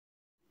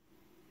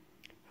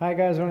Hi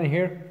guys, Ronnie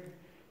here.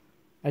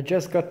 I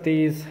just got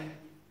these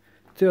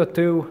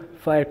 202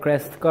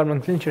 Firecrest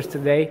Carbon clinchers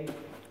today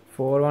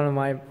for one of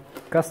my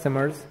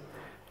customers,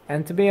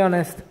 and to be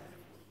honest,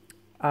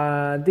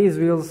 these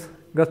wheels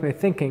got me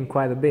thinking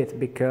quite a bit,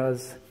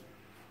 because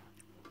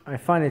I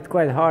find it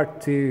quite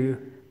hard to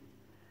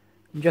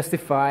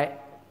justify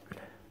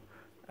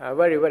a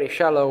very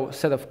shallow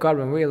set of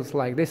carbon wheels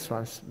like this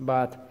ones,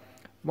 but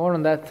more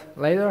on that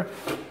later.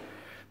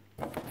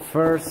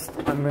 First,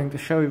 I'm going to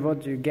show you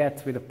what you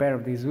get with a pair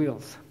of these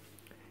wheels.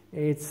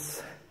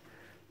 It's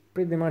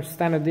pretty much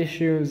standard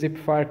issue Zipp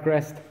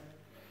Firecrest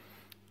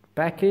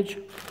package,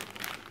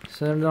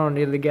 so you don't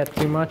really get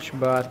too much,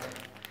 but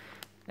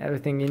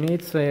everything you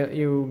need. So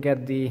you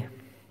get the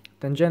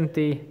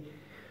tangenti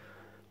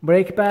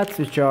brake pads,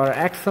 which are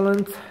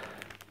excellent,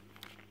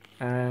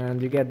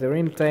 and you get the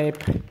rim tape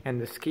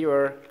and the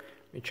skewer,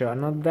 which are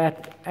not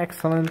that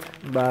excellent,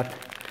 but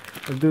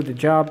will do the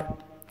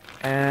job.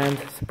 And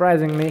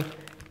surprisingly,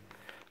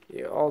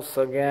 you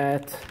also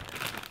get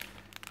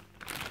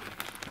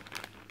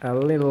a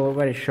little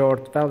very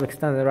short valve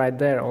extender right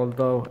there,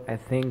 although I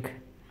think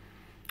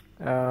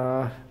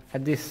at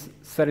this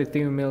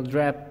 32mm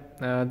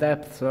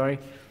depth,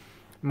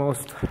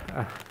 most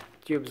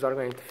tubes are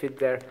going to fit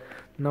there,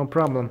 no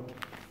problem.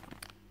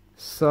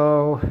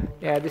 So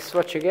yeah, this is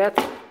what you get.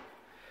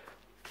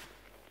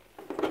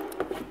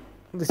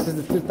 This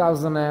is the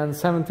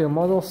 2017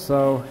 model,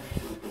 so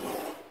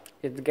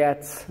it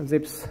gets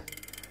Zipp's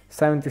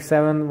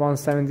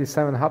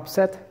 177 hub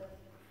set.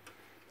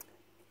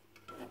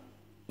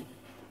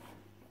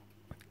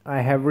 I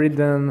have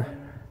ridden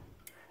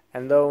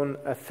and own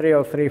a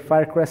 303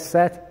 Firecrest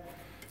set,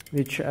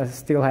 which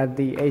still had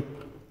the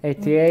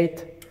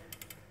 88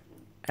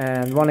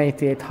 and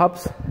 188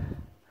 hubs.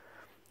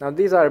 Now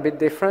these are a bit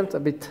different, a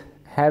bit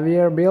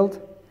heavier build,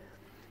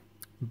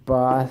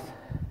 but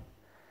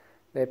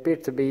they appear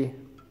to be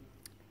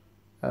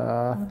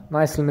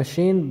nicely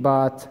machined,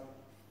 but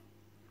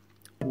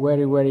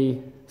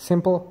very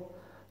simple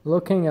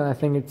looking, and I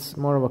think it's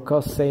more of a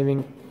cost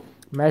saving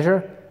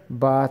measure.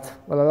 But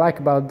what I like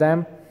about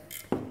them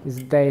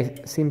is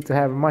they seem to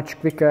have much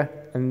quicker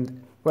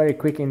and very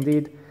quick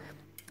indeed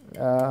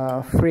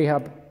free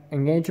hub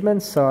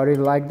engagement, so I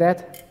really like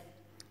that.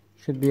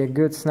 Should be a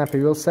good snappy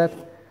wheel set.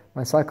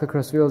 My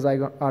cyclocross wheels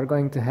are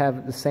going to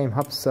have the same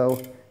hub, so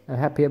I'm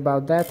happy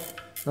about that.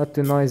 Not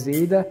too noisy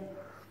either.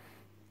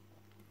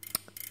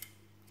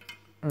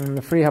 And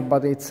the free hub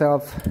body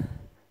itself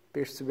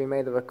appears to be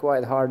made of a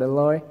quite hard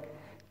alloy,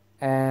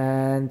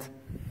 and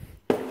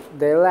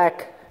they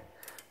lack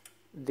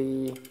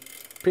the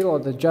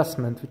preload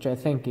adjustment, which I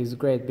think is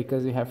great,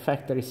 because you have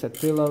factory set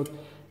preload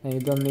and you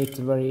don't need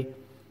to worry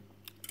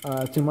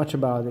too much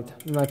about it.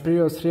 In my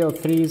previous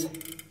 303s,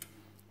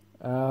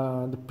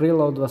 the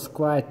preload was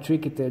quite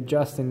tricky to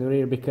adjust in the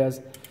rear,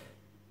 because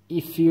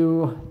if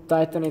you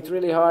tighten it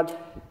really hard,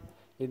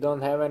 you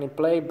don't have any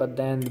play, but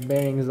then the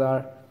bearings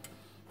are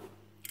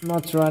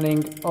not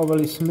running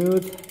overly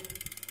smooth,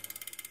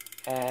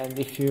 and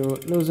if you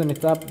loosen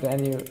it up,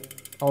 then you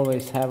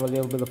always have a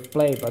little bit of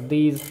play. But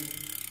these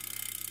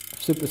are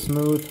super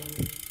smooth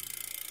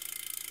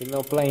with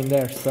no play in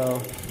there,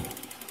 so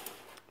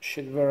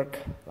should work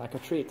like a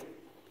treat.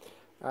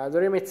 The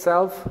rim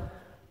itself,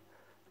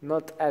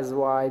 not as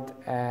wide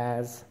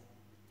as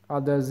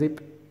other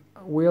Zipp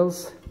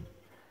wheels,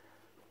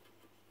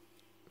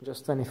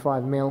 just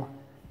 25mm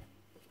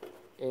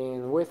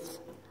in width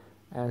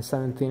and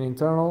 17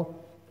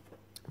 internal,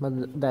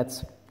 but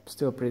that's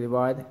still pretty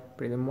wide,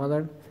 pretty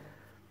modern.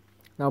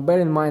 Now bear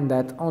in mind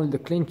that only the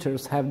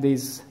clinchers have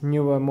this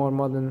newer, more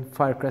modern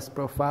Firecrest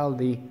profile,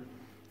 the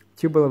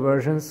tubular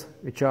versions,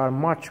 which are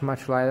much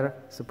lighter,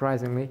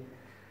 surprisingly.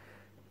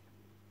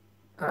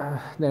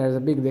 There's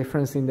a big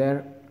difference in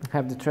there.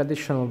 Have the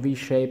traditional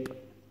V-shape,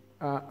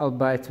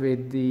 albeit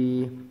with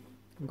the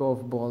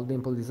golf ball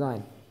dimple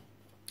design.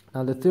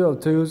 Now the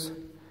 202s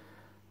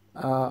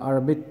are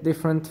a bit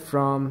different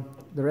from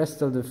the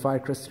rest of the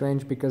Firecrest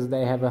range, because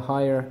they have a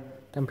higher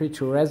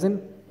temperature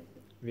resin,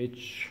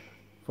 which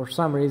for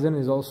some reason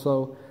is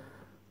also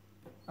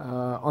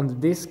on the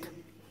disc,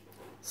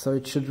 so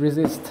it should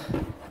resist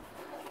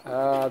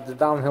the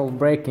downhill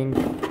braking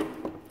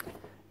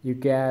you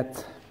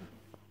get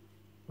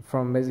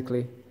from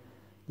basically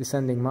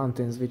descending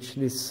mountains, which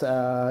this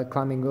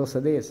climbing wheel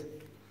set is.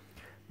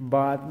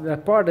 But the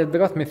part that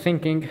got me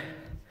thinking,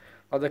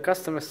 the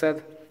customer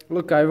said,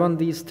 look, I want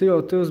these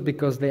 202s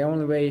because they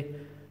only weigh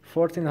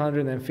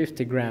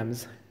 1450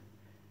 grams.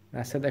 And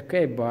I said,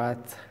 okay,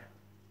 but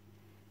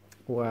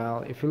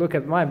well, if you look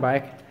at my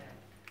bike,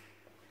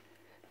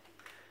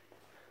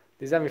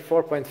 these are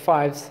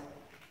 4.5s,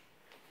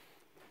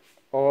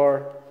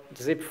 or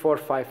the Zipp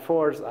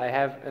 454s I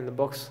have in the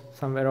box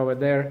somewhere over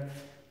there,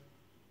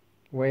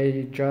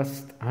 weigh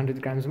just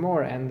 100 grams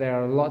more, and they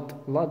are a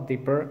lot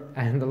deeper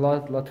and a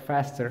lot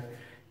faster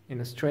in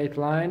a straight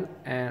line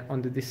and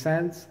on the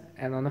descents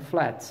and on the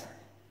flats.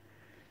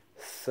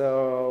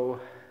 So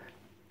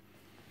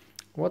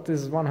what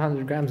is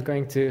 100 grams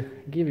going to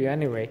give you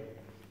anyway?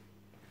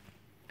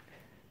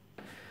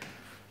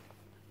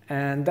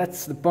 And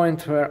that's the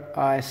point where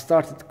I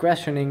started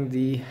questioning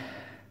the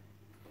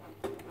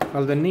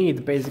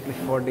need basically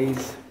for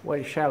these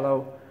very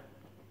shallow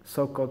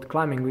so-called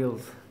climbing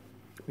wheels,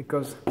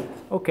 because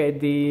okay,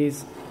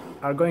 these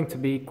are going to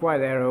be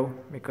quite aero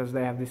because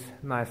they have this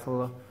nice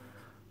little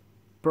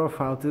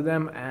profile to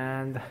them,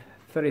 and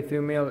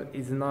 32 mil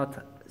is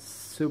not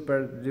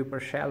super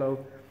duper shallow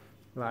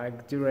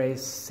like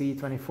Durace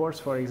C24s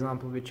for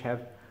example, which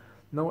have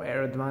no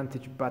air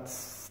advantage, but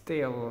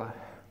still,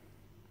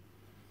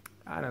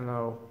 I don't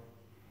know,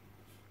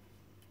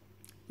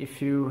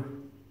 if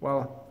you,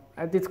 well,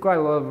 I did quite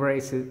a lot of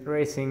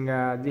racing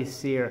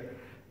this year,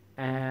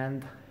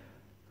 and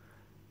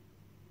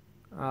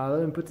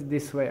let me put it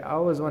this way, I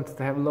always wanted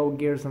to have low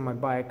gears on my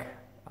bike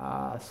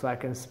so I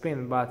can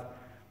spin, but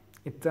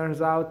it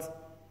turns out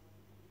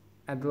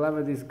at the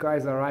level these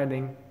guys are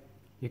riding,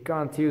 you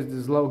can't use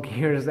these low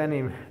gears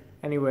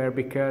anywhere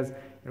because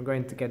you're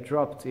going to get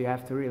dropped. You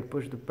have to really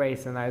push the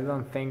pace, and I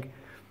don't think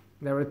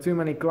there were too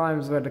many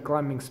climbs where the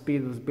climbing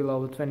speed was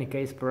below 20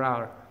 km per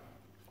hour.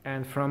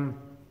 And from,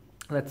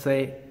 let's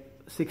say,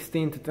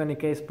 16 to 20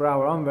 km per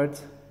hour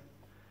onwards,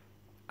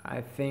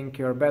 I think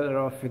you're better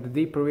off with a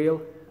deeper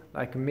wheel,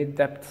 like a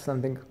mid-depth,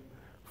 something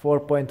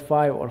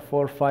 4.5 or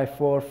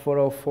 454,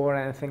 404,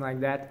 anything like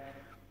that.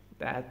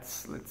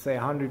 That's, let's say,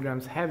 100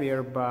 grams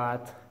heavier,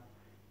 but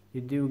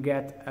you do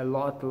get a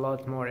lot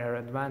more air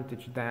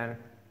advantage than,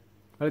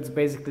 well, it's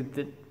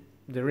basically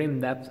the rim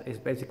depth is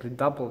basically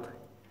doubled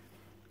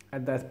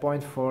at that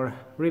point for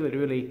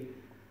really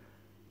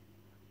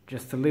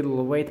just a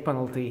little weight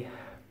penalty.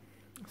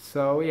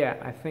 So yeah,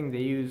 I think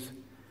the use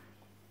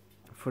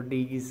for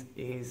these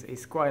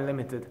is quite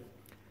limited.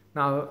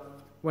 Now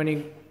when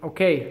you,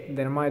 okay,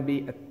 there might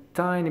be a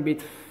tiny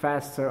bit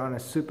faster on a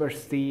super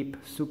steep,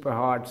 super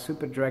hard,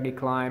 super draggy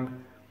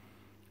climb,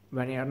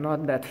 when you're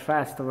not that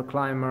fast of a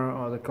climber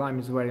or the climb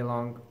is very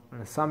long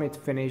on a summit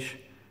finish,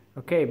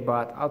 okay,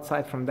 but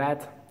outside from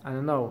that, I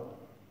don't know,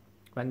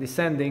 when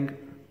descending,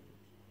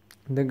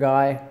 the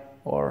guy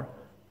or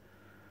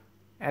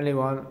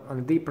anyone on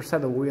a deeper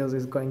set of wheels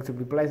is going to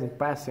be blazing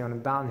past you on the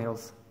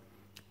downhills,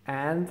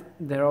 and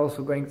they're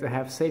also going to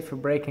have safer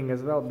braking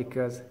as well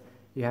because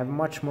you have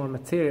much more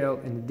material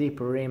in the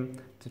deeper rim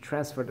to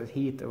transfer the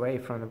heat away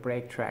from the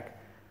brake track.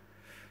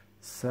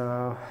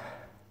 So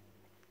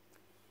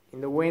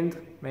in the wind,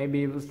 maybe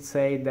you would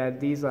say that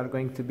these are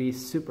going to be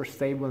super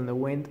stable in the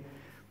wind,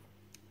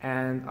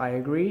 and I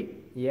agree,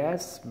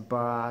 yes,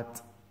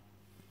 but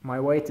my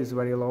weight is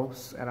very low,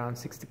 around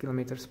 60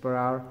 kilometers per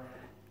hour,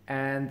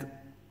 and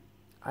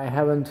I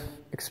haven't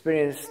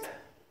experienced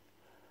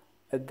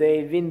a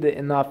day windy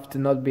enough to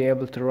not be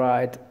able to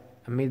ride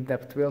a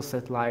mid-depth wheel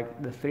set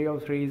like the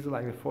 303s,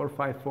 like the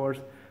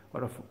 454s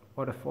or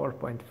the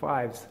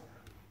 4.5s.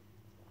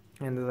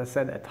 And as I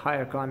said, at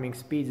higher climbing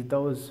speeds,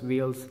 those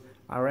wheels,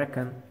 I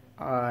reckon,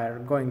 are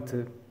going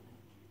to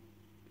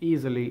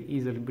easily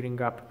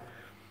bring up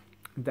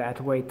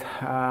that weight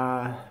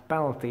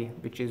penalty,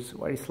 which is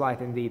very slight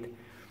indeed.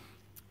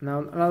 Now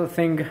another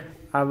thing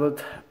I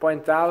would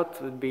point out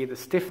would be the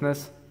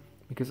stiffness,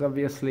 because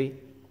obviously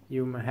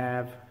you may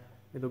have,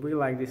 with a wheel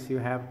like this, you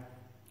have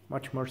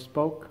much more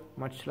spoke,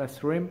 much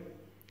less rim,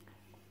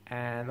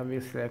 and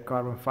obviously a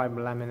carbon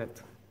fiber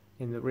laminate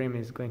in the rim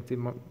is going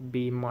to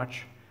be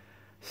much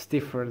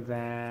stiffer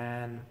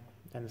than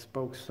the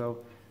spokes, so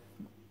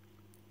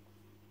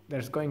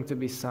there's going to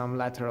be some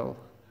lateral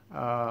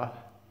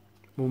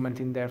movement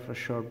in there for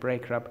sure,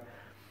 brake rub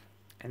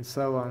and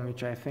so on,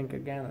 which I think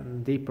again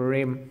on deeper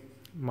rim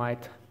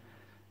might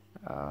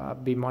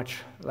be much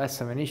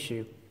less of an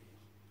issue.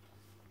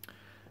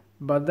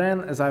 But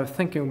then as I was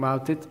thinking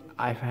about it,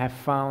 I have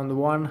found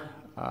one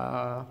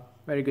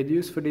very good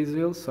use for these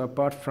wheels. So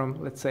apart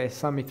from, let's say, a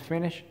summit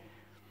finish,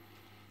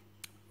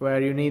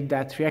 where you need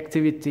that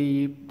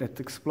reactivity, that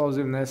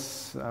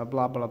explosiveness,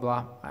 blah blah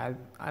blah, I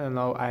don't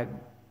know, I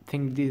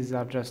think these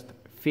are just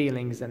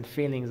feelings, and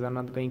feelings are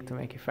not going to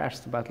make you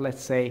faster. But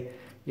let's say,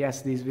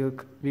 yes, these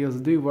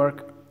wheels do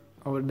work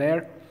over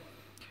there.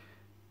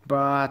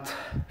 But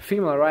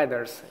female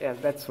riders, yeah,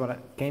 that's what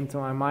came to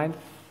my mind.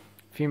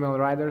 Female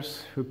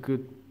riders who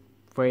could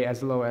weigh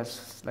as low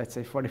as, let's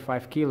say,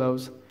 45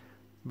 kilos,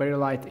 very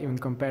light even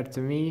compared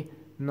to me,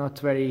 not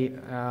very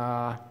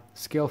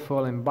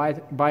skillful in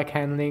bike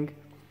handling,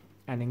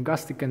 and in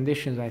gusty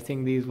conditions, I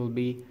think these will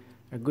be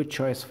a good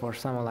choice for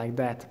someone like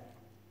that.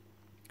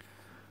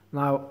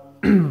 Now,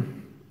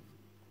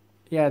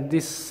 yeah,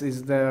 this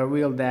is the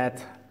wheel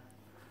that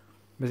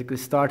basically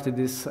started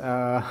this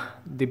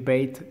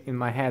debate in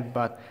my head,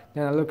 but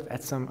then I looked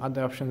at some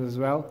other options as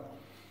well.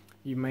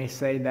 You may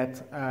say that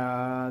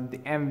the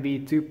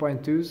MV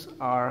 2.2s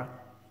are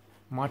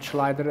much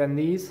lighter than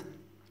these,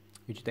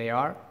 which they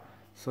are,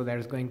 so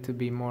there's going to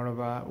be more of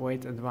a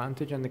weight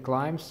advantage on the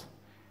climbs,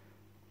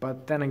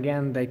 but then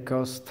again they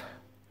cost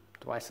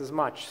twice as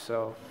much,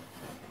 so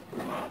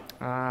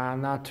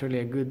not really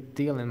a good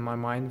deal in my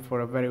mind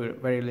for a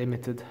very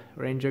limited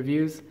range of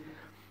use.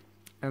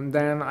 And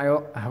then I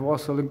have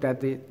also looked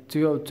at the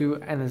 202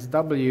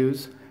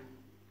 NSWs,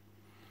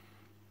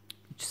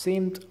 which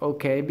seemed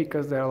okay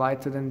because they're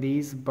lighter than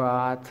these,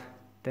 but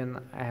then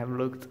I have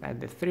looked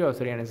at the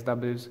 303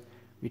 NSWs,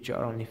 which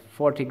are only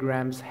 40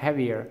 grams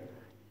heavier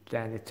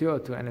than the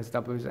 202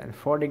 NSWs, and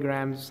 40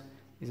 grams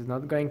is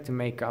not going to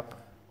make up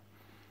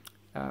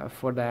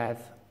for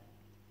that.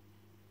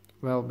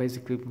 Well,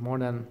 basically more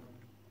than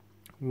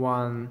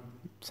 1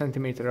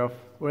 centimeter of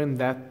rim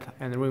depth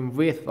and rim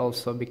width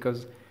also,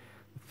 because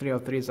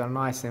 303s are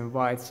nice and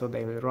wide, so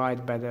they will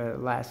ride better,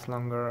 last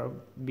longer,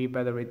 be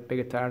better with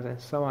bigger tires, and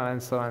so on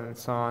and so on and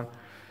so on.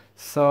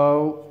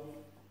 So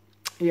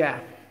yeah,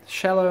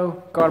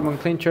 shallow carbon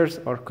clinchers,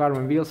 or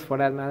carbon wheels for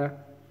that matter.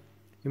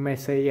 You may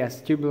say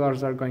yes,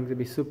 tubulars are going to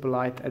be super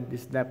light at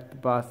this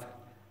depth, but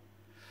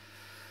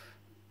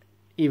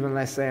even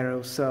less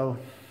aero. So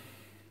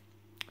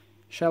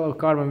shallow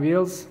carbon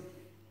wheels,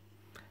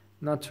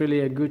 not really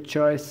a good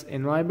choice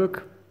in my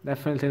book,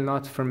 definitely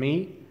not for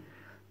me,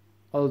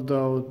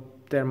 although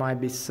there might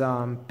be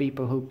some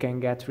people who can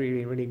get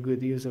really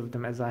good use of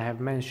them, as I have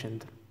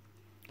mentioned.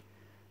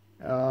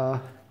 Yeah,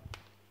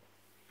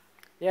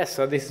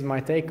 so this is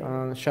my take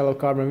on shallow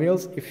carbon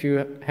wheels. If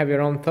you have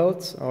your own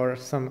thoughts or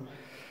some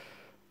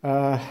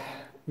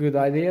good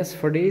ideas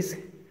for these,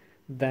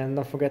 then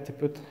don't forget to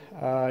put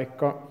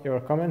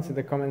your comments in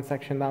the comment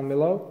section down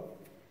below.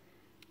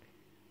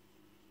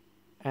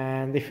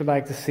 And if you'd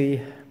like to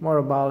see more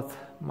about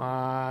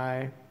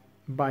my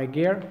bike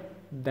gear,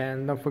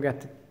 then don't forget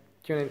to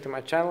tune into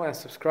my channel and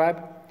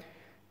subscribe.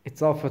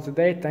 It's all for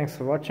today. Thanks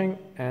for watching,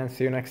 and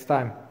see you next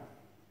time.